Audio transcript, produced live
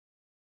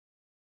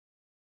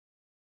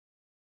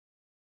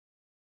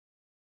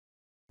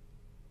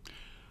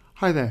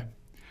Hi there.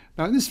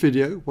 Now in this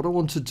video what I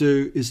want to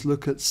do is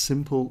look at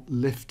simple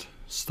lift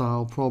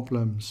style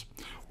problems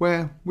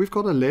where we've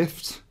got a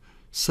lift,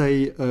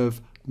 say of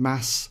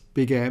mass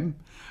big M,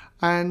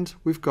 and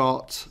we've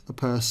got a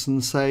person,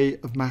 say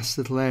of mass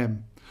little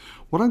m.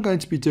 What I'm going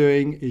to be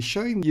doing is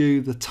showing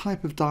you the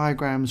type of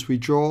diagrams we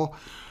draw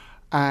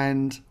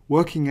and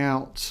working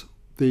out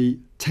the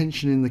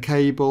tension in the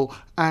cable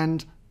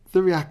and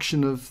the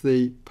reaction of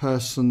the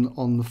person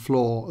on the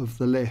floor of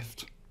the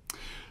lift.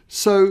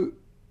 So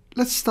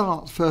let's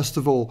start first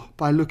of all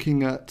by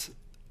looking at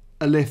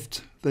a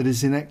lift that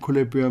is in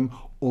equilibrium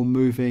or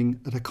moving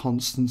at a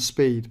constant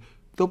speed.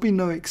 There'll be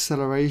no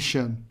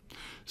acceleration.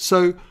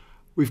 So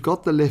we've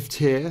got the lift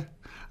here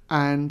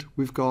and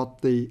we've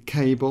got the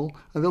cable,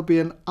 and there'll be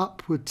an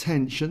upward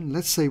tension,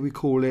 let's say we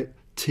call it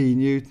T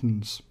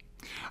newtons.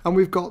 And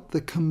we've got the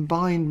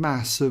combined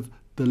mass of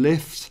the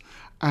lift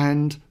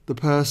and the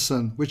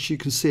person, which you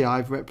can see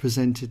I've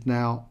represented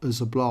now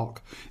as a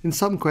block. In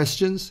some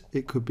questions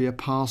it could be a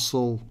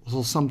parcel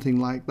or something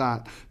like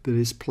that that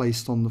is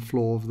placed on the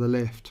floor of the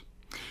lift.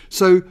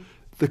 So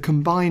the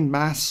combined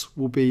mass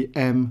will be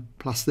m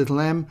plus little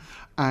m,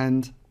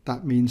 and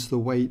that means the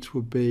weight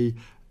would be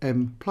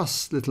m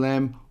plus little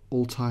m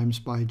all times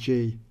by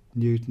g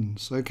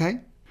newtons.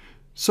 Okay,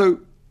 so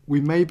we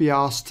may be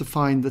asked to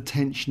find the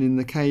tension in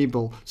the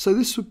cable. So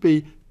this would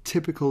be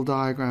typical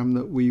diagram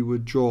that we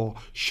would draw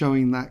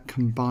showing that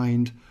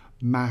combined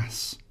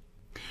mass.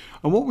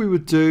 And what we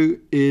would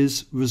do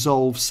is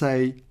resolve,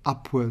 say,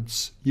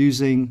 upwards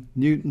using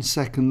Newton's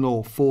second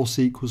law, force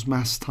equals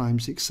mass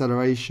times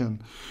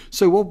acceleration.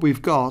 So what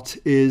we've got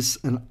is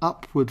an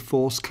upward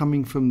force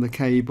coming from the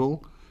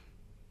cable,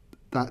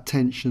 that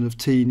tension of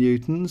T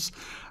newtons,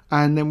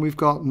 and then we've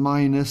got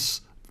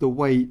minus the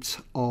weight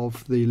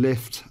of the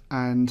lift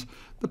and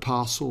the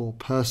parcel or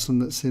person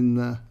that's in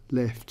the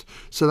lift.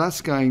 So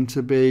that's going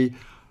to be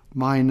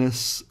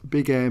minus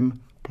big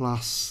M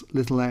plus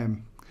little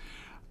m,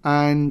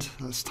 and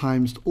that's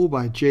times all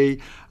by g,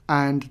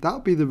 and that'll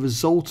be the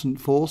resultant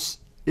force.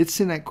 It's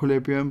in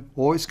equilibrium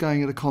or it's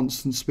going at a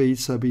constant speed,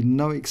 so there'll be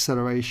no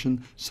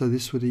acceleration, so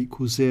this would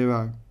equal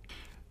 0.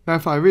 Now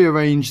if I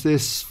rearrange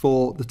this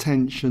for the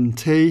tension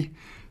T,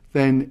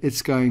 then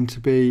it's going to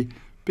be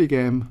big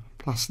M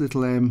plus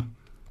little m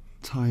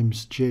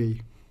times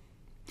g.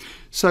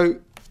 So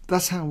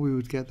that's how we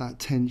would get that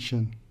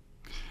tension.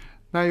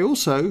 Now you're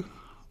also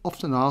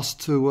often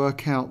asked to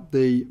work out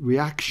the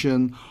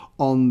reaction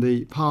on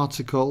the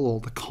particle or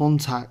the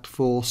contact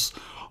force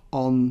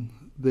on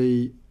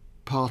the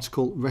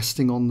particle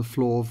resting on the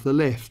floor of the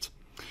lift.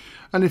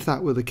 And if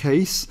that were the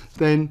case,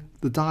 then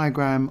the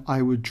diagram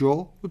I would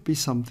draw would be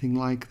something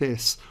like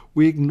this.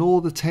 We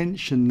ignore the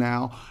tension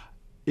now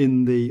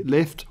in the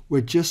lift, we're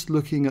just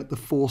looking at the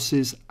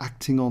forces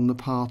acting on the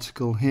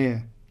particle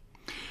here.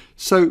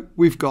 So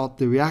we've got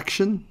the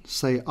reaction,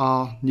 say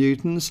R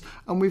newtons,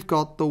 and we've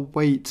got the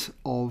weight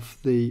of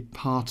the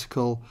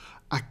particle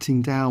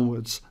acting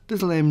downwards,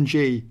 little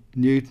mg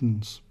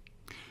newtons.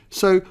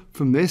 So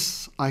from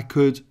this I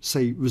could,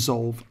 say,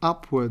 resolve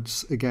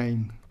upwards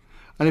again.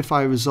 And if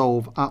I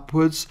resolve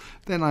upwards,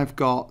 then I've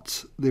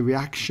got the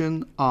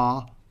reaction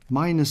R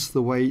minus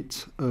the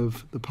weight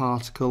of the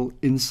particle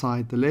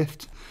inside the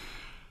lift.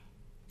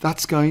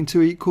 That's going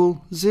to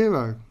equal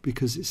 0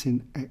 because it's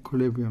in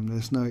equilibrium,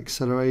 there's no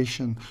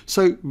acceleration.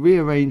 So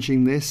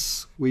rearranging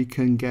this, we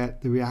can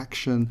get the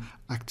reaction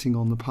acting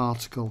on the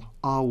particle.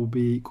 R will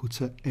be equal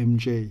to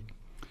mg.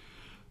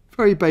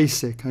 Very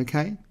basic,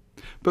 okay?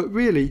 But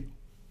really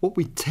what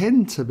we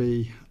tend to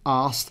be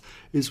asked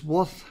is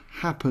what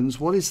happens,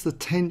 what is the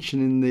tension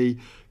in the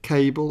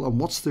cable, and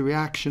what's the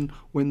reaction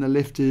when the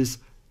lift is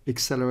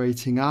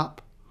accelerating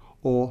up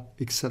or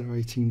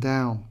accelerating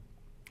down.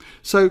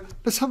 So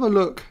let's have a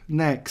look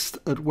next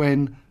at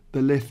when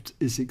the lift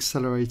is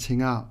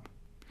accelerating up.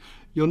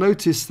 You'll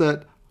notice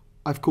that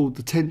I've called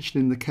the tension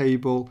in the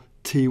cable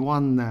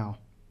T1 now.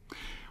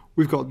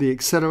 We've got the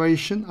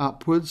acceleration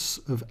upwards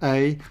of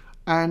A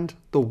and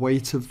the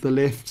weight of the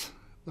lift,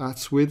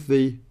 that's with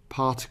the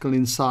particle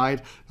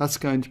inside, that's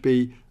going to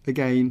be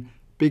again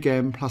big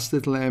M plus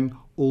little m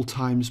all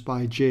times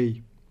by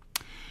g.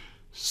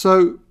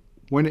 So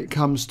when it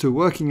comes to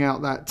working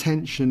out that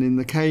tension in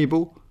the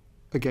cable,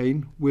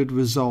 again we'd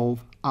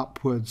resolve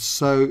upwards,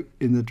 so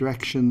in the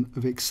direction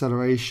of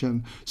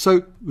acceleration.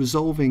 So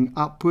resolving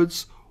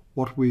upwards,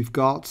 what we've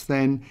got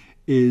then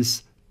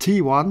is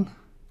T1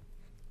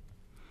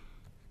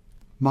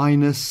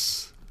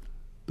 minus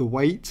the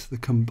weight, the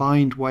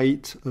combined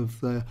weight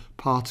of the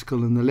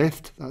particle and the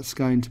lift, that's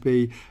going to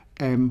be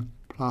m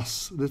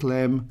plus little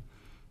m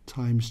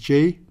times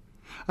g,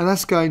 and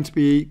that's going to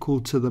be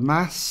equal to the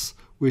mass,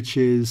 which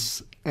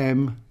is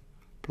m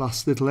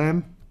plus little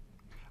m,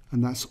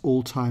 and that's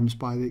all times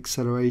by the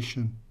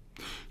acceleration.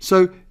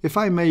 So if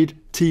I made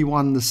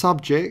T1 the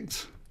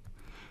subject,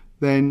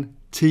 then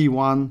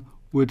T1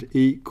 would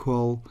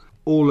equal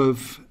all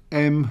of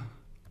m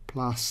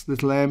plus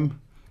little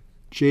m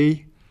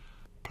g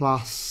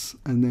plus,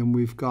 and then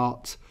we've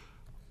got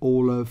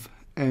all of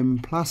m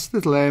plus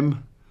little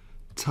m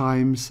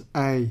times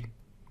a.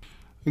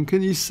 And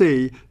can you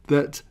see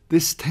that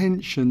this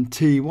tension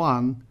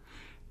T1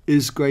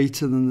 is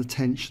greater than the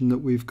tension that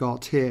we've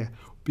got here,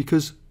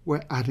 because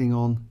we're adding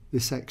on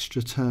this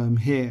extra term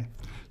here.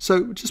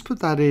 So just put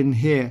that in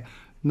here.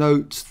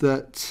 Note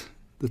that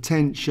the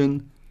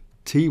tension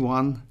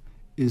T1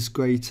 is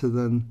greater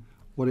than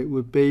what it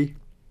would be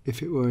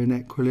if it were in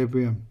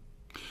equilibrium.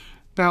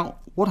 Now,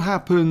 what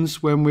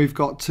happens when we've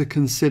got to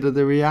consider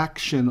the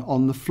reaction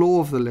on the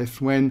floor of the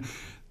lift when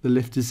the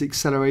lift is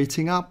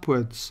accelerating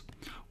upwards?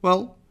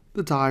 Well,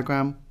 the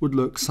diagram would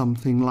look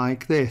something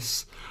like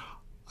this.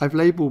 I've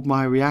labelled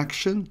my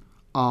reaction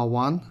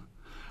R1,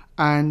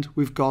 and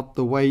we've got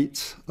the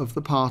weight of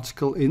the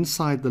particle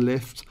inside the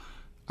lift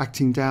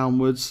acting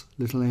downwards,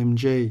 little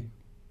mg.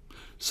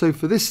 So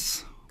for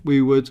this,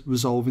 we would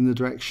resolve in the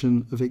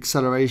direction of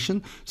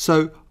acceleration.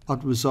 So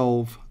I'd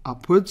resolve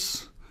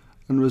upwards,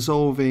 and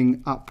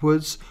resolving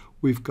upwards,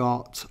 we've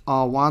got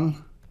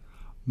R1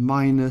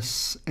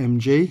 minus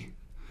mg.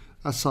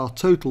 That's our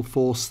total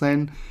force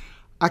then.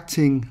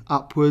 Acting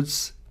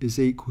upwards is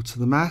equal to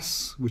the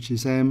mass, which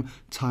is m,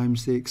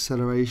 times the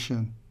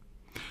acceleration.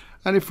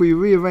 And if we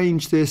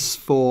rearrange this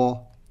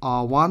for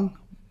R1,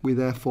 we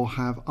therefore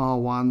have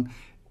R1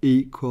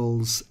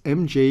 equals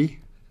mg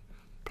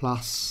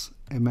plus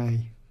ma.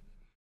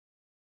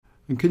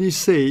 And can you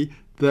see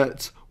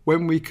that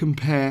when we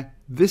compare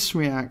this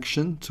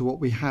reaction to what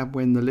we had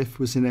when the lift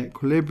was in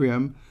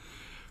equilibrium,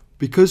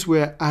 because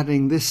we're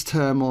adding this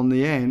term on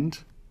the end,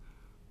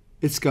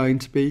 it's going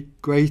to be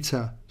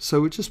greater.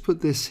 So we'll just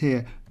put this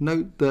here.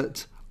 Note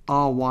that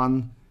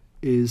R1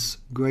 is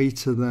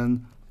greater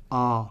than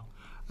R.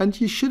 And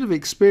you should have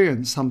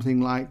experienced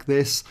something like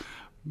this,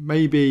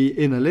 maybe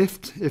in a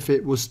lift. If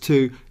it was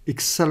to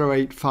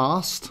accelerate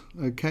fast,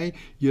 okay,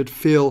 you'd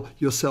feel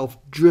yourself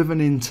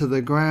driven into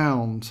the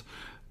ground.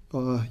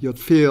 You'd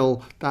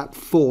feel that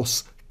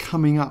force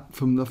coming up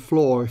from the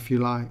floor, if you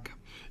like.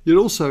 You'd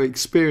also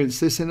experience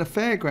this in a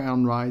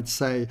fairground ride,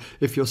 say,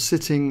 if you're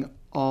sitting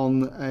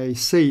on a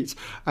seat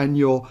and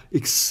you're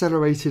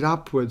accelerated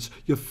upwards,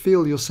 you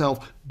feel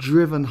yourself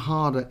driven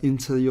harder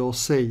into your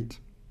seat.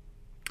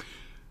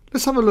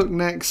 Let's have a look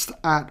next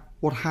at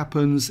what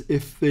happens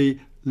if the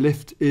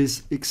lift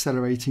is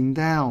accelerating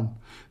down.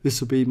 This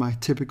will be my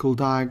typical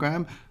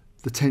diagram.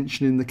 The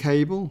tension in the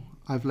cable,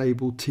 I've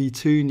labelled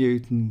T2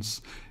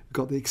 newtons. We've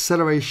got the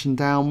acceleration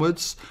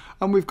downwards,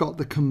 and we've got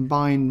the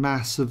combined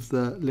mass of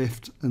the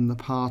lift and the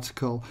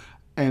particle,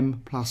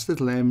 m plus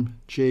little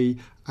mg,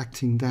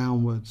 acting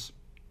downwards.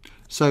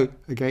 So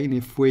again,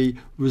 if we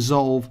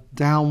resolve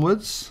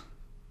downwards,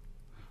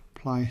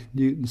 apply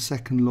Newton's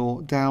second law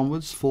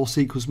downwards, force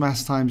equals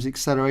mass times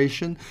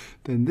acceleration,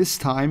 then this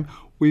time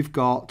we've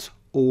got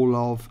all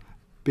of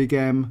big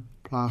M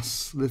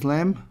plus little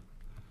m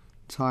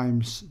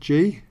times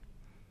g,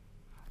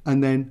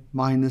 and then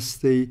minus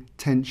the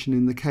tension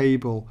in the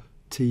cable,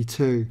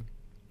 T2.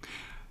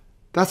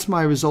 That's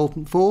my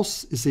resultant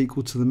force is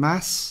equal to the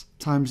mass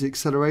times the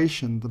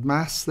acceleration. The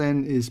mass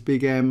then is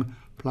big M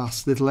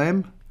plus little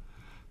m,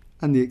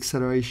 and the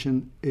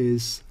acceleration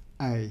is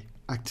a,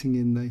 acting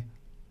in the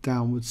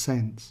downward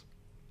sense.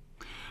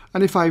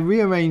 And if I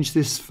rearrange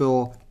this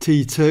for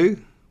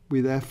T2,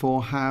 we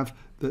therefore have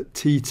that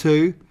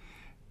T2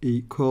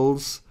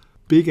 equals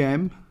big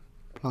M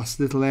plus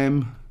little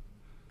m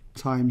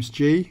times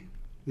g,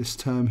 this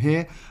term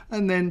here,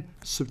 and then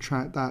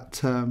subtract that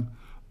term,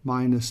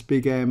 minus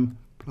big M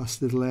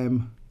plus little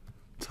m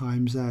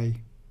times a.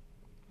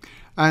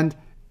 And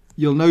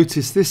you'll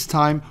notice this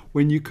time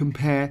when you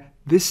compare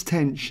this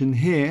tension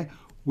here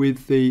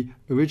with the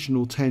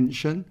original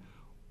tension,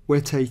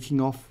 we're taking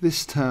off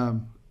this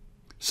term.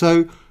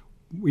 So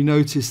we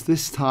notice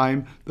this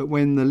time that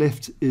when the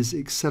lift is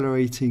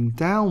accelerating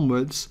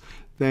downwards,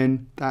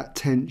 then that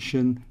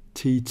tension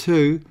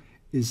T2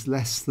 is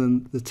less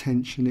than the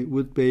tension it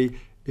would be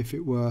if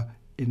it were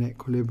in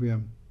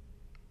equilibrium.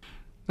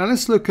 Now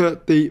let's look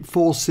at the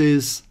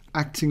forces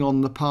acting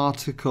on the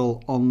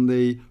particle on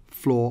the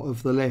floor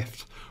of the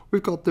lift.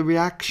 We've got the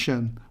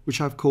reaction, which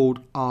I've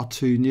called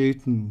R2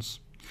 newtons,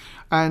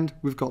 and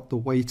we've got the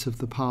weight of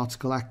the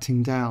particle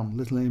acting down,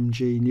 little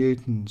mg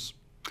newtons.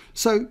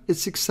 So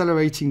it's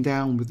accelerating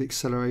down with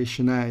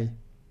acceleration A.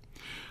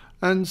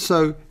 And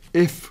so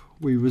if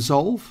we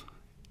resolve,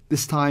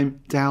 this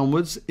time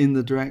downwards in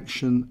the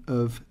direction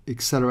of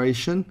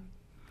acceleration,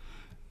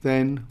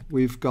 then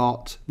we've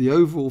got the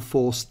overall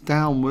force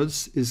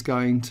downwards is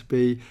going to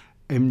be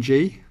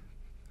mg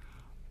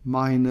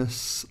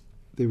minus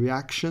the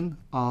reaction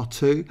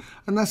R2,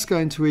 and that's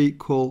going to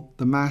equal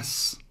the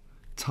mass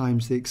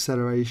times the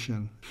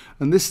acceleration.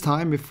 And this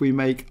time, if we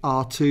make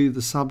R2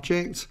 the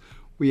subject,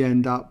 we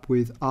end up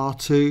with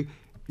R2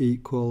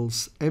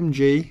 equals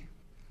mg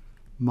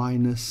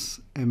minus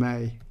ma.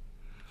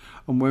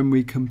 And when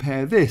we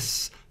compare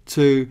this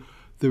to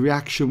the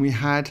reaction we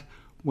had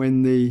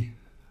when the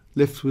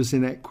lift was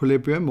in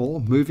equilibrium or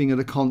moving at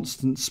a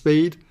constant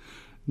speed,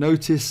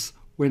 notice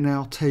we're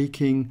now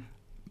taking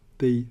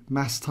the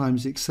mass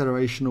times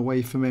acceleration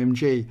away from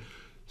mg.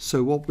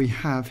 So what we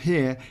have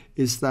here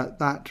is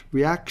that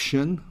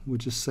reaction, we'll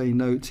just say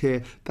note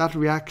here, that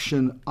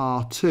reaction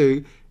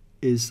R2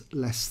 is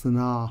less than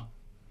R.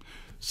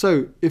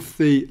 So if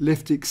the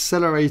lift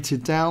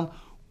accelerated down,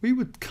 we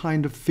would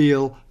kind of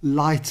feel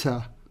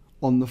lighter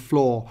on the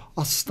floor.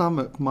 Our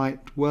stomach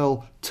might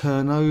well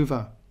turn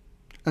over.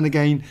 And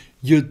again,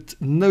 you'd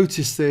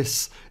notice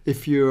this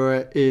if you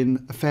were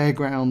in a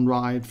fairground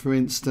ride, for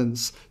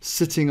instance,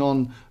 sitting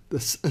on a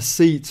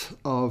seat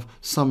of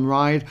some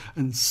ride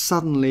and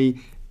suddenly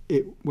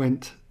it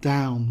went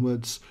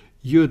downwards.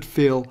 You'd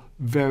feel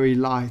very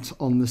light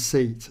on the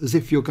seat, as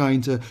if you're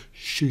going to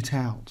shoot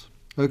out.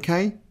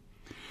 Okay?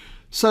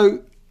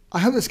 So I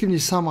hope that's given you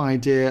some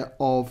idea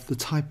of the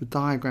type of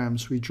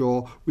diagrams we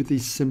draw with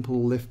these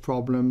simple lift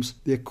problems,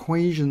 the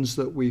equations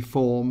that we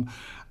form,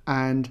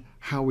 and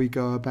how we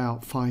go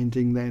about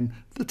finding then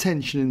the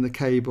tension in the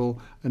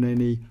cable and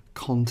any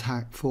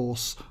contact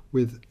force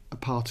with a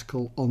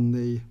particle on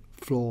the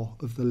floor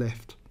of the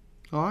lift.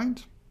 All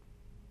right?